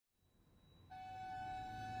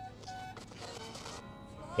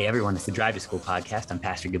Hey everyone, it's the Drive to School podcast. I'm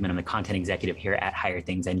Pastor Goodman. I'm the content executive here at Higher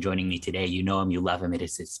Things. And joining me today, you know him, you love him.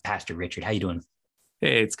 It's Pastor Richard. How you doing?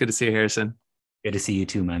 Hey, it's good to see you, Harrison. Good to see you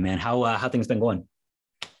too, my man. How things been going?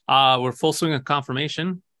 We're full swing of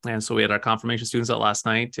confirmation, and so we had our confirmation students out last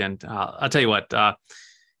night. And I'll tell you what,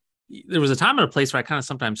 there was a time and a place where I kind of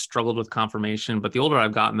sometimes struggled with confirmation, but the older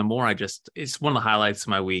I've gotten, the more it's one of the highlights of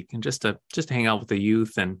my week, and just to hang out with the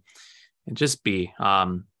youth and just be,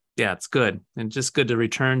 yeah, it's good, and just good to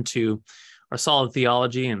return to our solid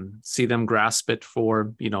theology and see them grasp it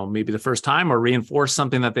for maybe the first time or reinforce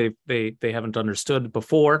something that they haven't understood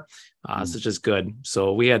before. So it's just good.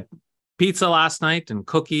 So we had pizza last night and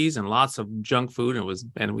cookies and lots of junk food.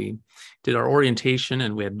 And we did our orientation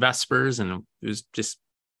and we had vespers and it was just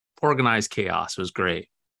organized chaos. It was great.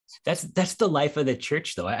 That's the life of the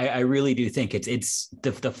church, though. I really do think it's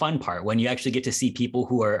the fun part when you actually get to see people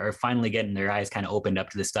who are finally getting their eyes kind of opened up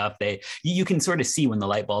to the stuff. You can sort of see when the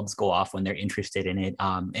light bulbs go off when they're interested in it.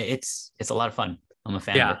 It's a lot of fun. I'm a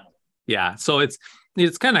fan of Yeah. it. Yeah. So it's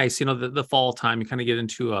kind of nice, the fall time, you kind of get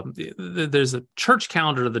into there's a church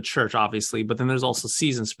calendar of the church, obviously, but then there's also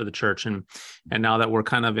seasons for the church. And now that we're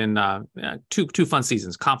kind of in two fun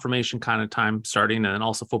seasons, confirmation kind of time starting, and then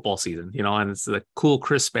also football season, and it's the cool,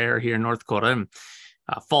 crisp air here in North Dakota. And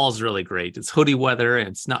fall's really great. It's hoodie weather and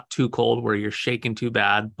it's not too cold where you're shaking too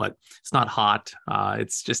bad, but it's not hot.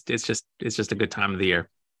 It's just a good time of the year.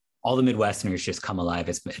 All the Midwesterners just come alive.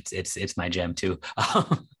 It's my gem too.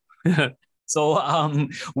 So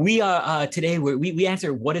we today we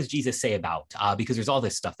answer, what does Jesus say about, because there's all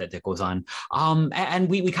this stuff that goes on, and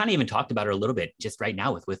we kind of even talked about it a little bit just right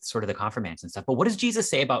now with sort of the confirmants and stuff. But what does Jesus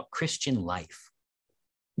say about Christian life?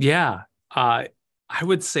 Yeah, I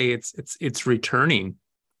would say it's returning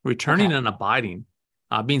Okay. and abiding,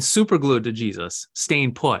 being super glued to Jesus,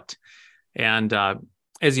 staying put. And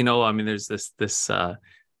as you know, I mean, there's this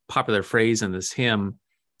popular phrase in this hymn,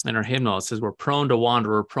 in our hymnal. It says we're prone to wander,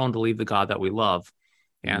 we're prone to leave the God that we love.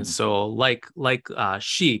 And so like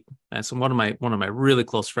sheep. And so one of my really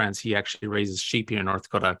close friends, he actually raises sheep here in North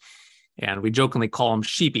Dakota, and we jokingly call them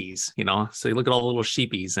sheepies. So you look at all the little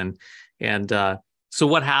sheepies, and so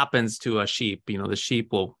what happens to a sheep? The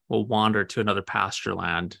sheep will wander to another pasture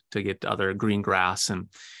land to get other green grass, and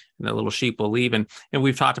the little sheep will leave. And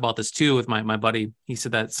we've talked about this too with my buddy. He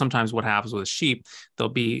said that sometimes what happens with a sheep, they'll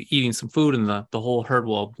be eating some food and the whole herd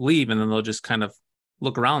will leave, and then they'll just kind of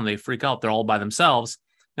look around and they freak out. They're all by themselves.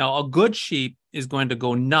 Now, a good sheep is going to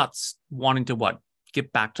go nuts wanting to what?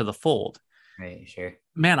 Get back to the fold. Right, sure.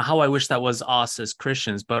 Man, how I wish that was us as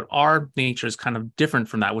Christians, but our nature is kind of different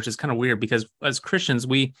from that, which is kind of weird because as Christians,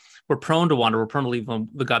 we're prone to wander. We're prone to leave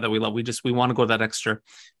the God that we love. We want to go to that extra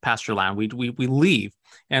pasture land. We leave.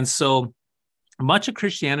 And so much of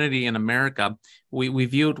Christianity in America, we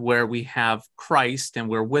view it where we have Christ and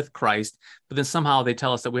we're with Christ, but then somehow they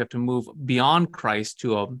tell us that we have to move beyond Christ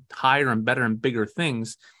to a higher and better and bigger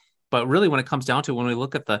things. But really, when it comes down to it, when we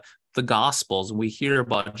look at the Gospels and we hear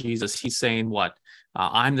about Jesus, he's saying what?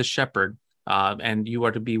 I'm the shepherd, and you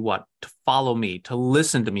are to be what? To follow me, to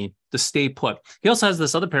listen to me, to stay put. He also has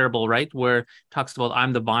this other parable, right, where it talks about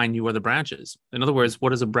I'm the vine, you are the branches. In other words,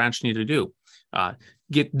 what does a branch need to do?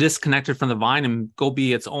 Get disconnected from the vine and go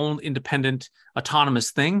be its own independent,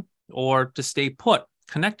 autonomous thing, or to stay put,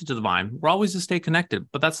 connected to the vine. We're always to stay connected,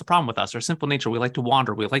 but that's the problem with us. Our simple nature, we like to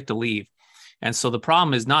wander, we like to leave. And so the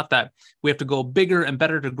problem is not that we have to go bigger and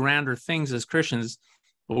better to grander things as Christians,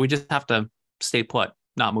 but we just have to stay put,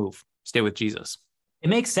 not move, stay with Jesus. It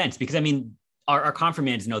makes sense because I mean, our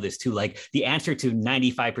confirmands know this too. Like the answer to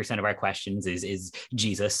 95% of our questions is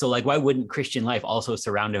Jesus. So like, why wouldn't Christian life also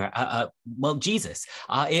surround Jesus?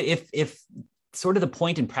 If sort of the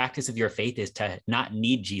point and practice of your faith is to not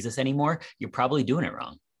need Jesus anymore, you're probably doing it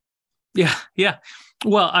wrong. Yeah, yeah.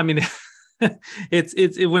 Well, I mean, it's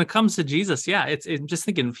when it comes to Jesus, yeah. It's just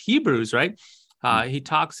thinking of Hebrews, right? He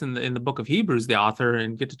talks in the book of Hebrews, the author,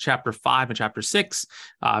 and get to chapter 5 and chapter 6.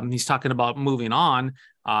 He's talking about moving on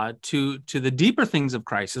to the deeper things of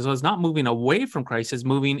Christ. So it's not moving away from Christ, it's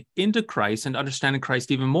moving into Christ and understanding Christ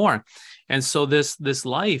even more. And so this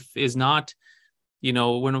life is not,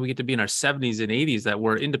 when we get to be in our 70s and 80s, that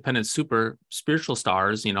we're independent, super spiritual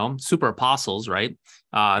stars, super apostles, right?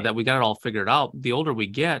 That we got it all figured out. The older we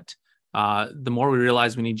get, the more we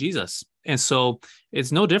realize we need Jesus. And so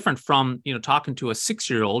it's no different from, talking to a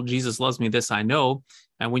 6-year-old, Jesus loves me, this I know.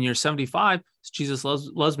 And when you're 75, Jesus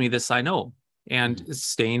loves me, this I know, and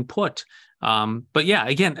staying put. But yeah,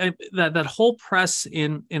 again, that whole press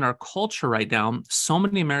in our culture right now, so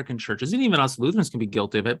many American churches, and even us Lutherans can be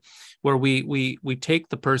guilty of it, where we take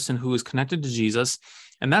the person who is connected to Jesus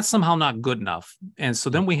And that's somehow not good enough. And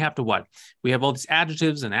so then we have to what? We have all these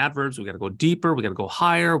adjectives and adverbs. We got to go deeper. We got to go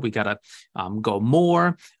higher. We got to go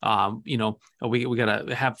more. We got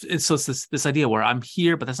to have, so it's this idea where I'm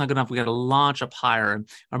here, but that's not good enough. We got to launch up higher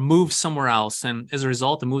or move somewhere else. And as a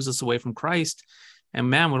result, it moves us away from Christ. And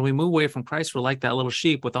man, when we move away from Christ, we're like that little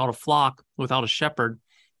sheep without a flock, without a shepherd.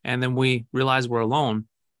 And then we realize we're alone.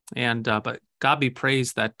 And but God be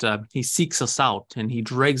praised that he seeks us out and he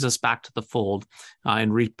drags us back to the fold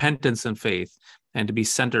in repentance and faith, and to be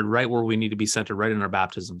centered right where we need to be centered, right in our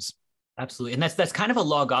baptisms. Absolutely. And that's kind of a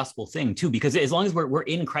law gospel thing too, because as long as we're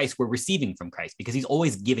in Christ, we're receiving from Christ because he's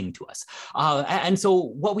always giving to us. And so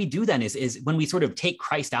what we do then is when we sort of take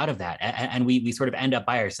Christ out of that and we sort of end up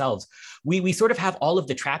by ourselves, we sort of have all of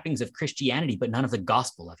the trappings of Christianity, but none of the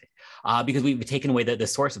gospel of it, because we've taken away the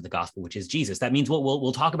source of the gospel, which is Jesus. That means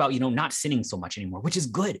we'll talk about, not sinning so much anymore, which is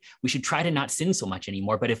good. We should try to not sin so much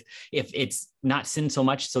anymore. But if it's not sin so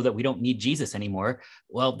much so that we don't need Jesus anymore,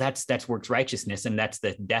 well, that's works righteousness. And that's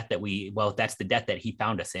the death that's the death that he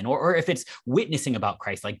found us in. Or if it's witnessing about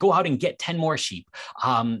Christ, like go out and get 10 more sheep.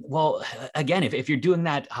 Again, if you're doing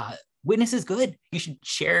that, witness is good. You should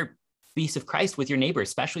share peace of Christ with your neighbors,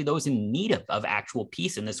 especially those in need of actual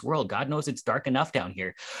peace in this world. God knows it's dark enough down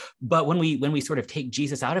here. But when we sort of take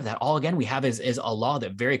Jesus out of that, all again we have is a law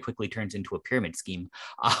that very quickly turns into a pyramid scheme.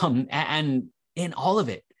 And in all of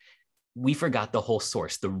it, we forgot the whole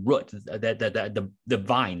source, the root, the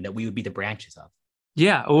vine that we would be the branches of.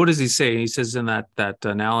 Yeah. What does he say? He says in that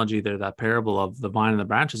analogy there, that parable of the vine and the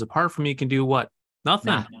branches, apart from me, you can do what?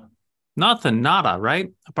 Nothing. Nothing, nada, right?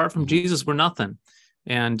 Apart from Jesus, we're nothing.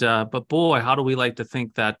 And but boy, how do we like to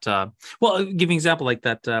think that? Give an example like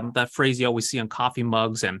that phrase you always see on coffee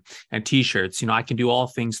mugs and T-shirts. I can do all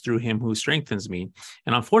things through him who strengthens me.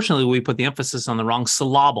 And unfortunately, we put the emphasis on the wrong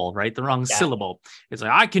syllable, right? The wrong syllable. It's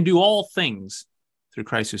like I can do all things through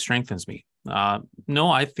Christ who strengthens me. No,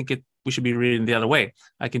 I think we should be reading the other way.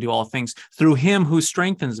 I can do all things through him who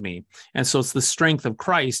strengthens me. And so it's the strength of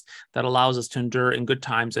Christ that allows us to endure in good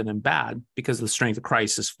times and in bad, because the strength of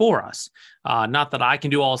Christ is for us. Not that I can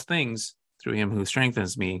do all things through him who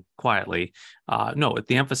strengthens me quietly. No,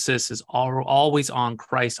 the emphasis is always on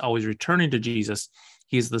Christ, always returning to Jesus.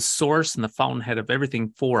 He is the source and the fountainhead of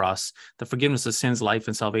everything for us, the forgiveness of sins, life,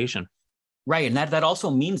 and salvation. Right. And that also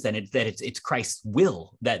means then it's Christ's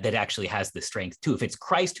will that actually has the strength too. If it's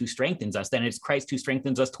Christ who strengthens us, then it's Christ who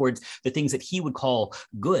strengthens us towards the things that he would call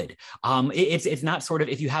good. It's not sort of,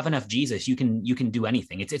 if you have enough Jesus, you can do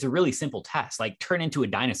anything. It's a really simple test, like turn into a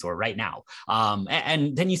dinosaur right now.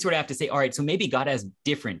 And then you sort of have to say, all right, so maybe God has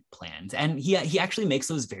different plans. And he actually makes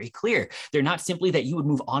those very clear. They're not simply that you would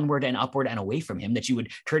move onward and upward and away from him, that you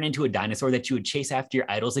would turn into a dinosaur, that you would chase after your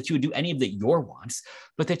idols, that you would do any of your wants,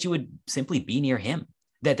 but that you would simply be near him,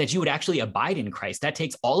 that you would actually abide in Christ. That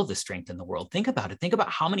takes all of the strength in the world. Think about it. Think about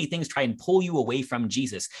how many things try and pull you away from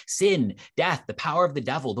Jesus. Sin, death, the power of the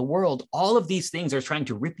devil, the world, all of these things are trying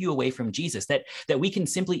to rip you away from Jesus, that we can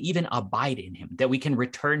simply even abide in him, that we can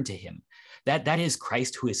return to him. That is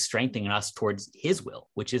Christ who is strengthening us towards his will,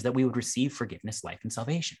 which is that we would receive forgiveness, life, and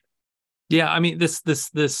salvation. Yeah, I mean, this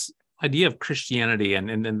idea of Christianity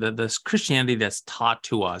and this Christianity that's taught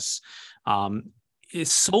to us is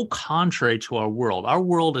so contrary to our world. Our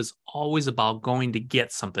world is always about going to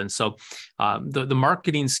get something. So the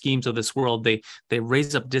marketing schemes of this world, they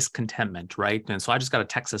raise up discontentment, right? And so I just got a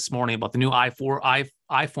text this morning about the new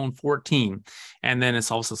iPhone 14. And then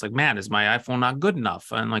it's also like, man, is my iPhone not good enough?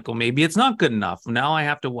 And I'm like, well, maybe it's not good enough. Now I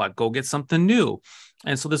have to go get something new.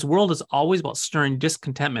 And so this world is always about stirring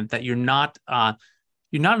discontentment, that you're not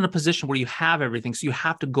in a position where you have everything. So you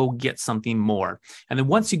have to go get something more. And then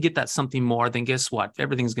once you get that something more, then guess what?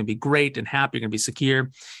 Everything's going to be great and happy. You're going to be secure.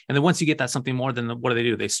 And then once you get that something more, then what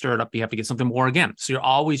do? They stir it up. You have to get something more again. So you're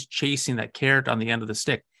always chasing that carrot on the end of the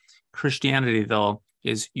stick. Christianity, though,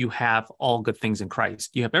 is you have all good things in Christ.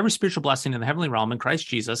 You have every spiritual blessing in the heavenly realm in Christ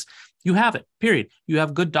Jesus. You have it, period. You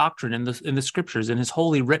have good doctrine in the scriptures, in his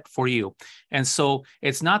holy writ for you. And so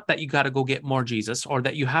it's not that you got to go get more Jesus, or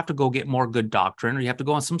that you have to go get more good doctrine, or you have to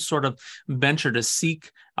go on some sort of venture to seek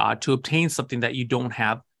to obtain something that you don't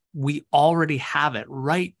have. We already have it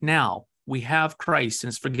right now. We have Christ and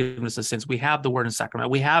his forgiveness of sins. We have the word and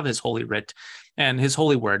sacrament. We have his holy writ and his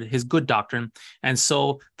holy word, his good doctrine. And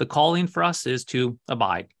so the calling for us is to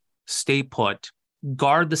abide, stay put,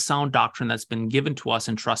 guard the sound doctrine that's been given to us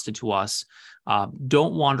and trusted to us.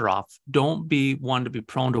 Don't wander off. Don't be one to be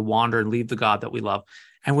prone to wander and leave the God that we love.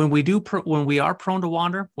 And when we are prone to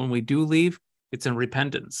wander, when we do leave, it's in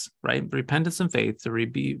repentance, right? Repentance and faith, to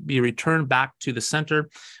be returned back to the center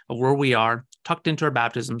of where we are, tucked into our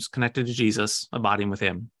baptisms, connected to Jesus, abiding with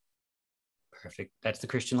him. Perfect. That's the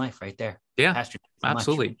Christian life right there. Yeah, Pastor,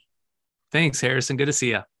 absolutely. Thanks, Harrison. Good to see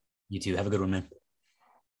you. You too. Have a good one, man.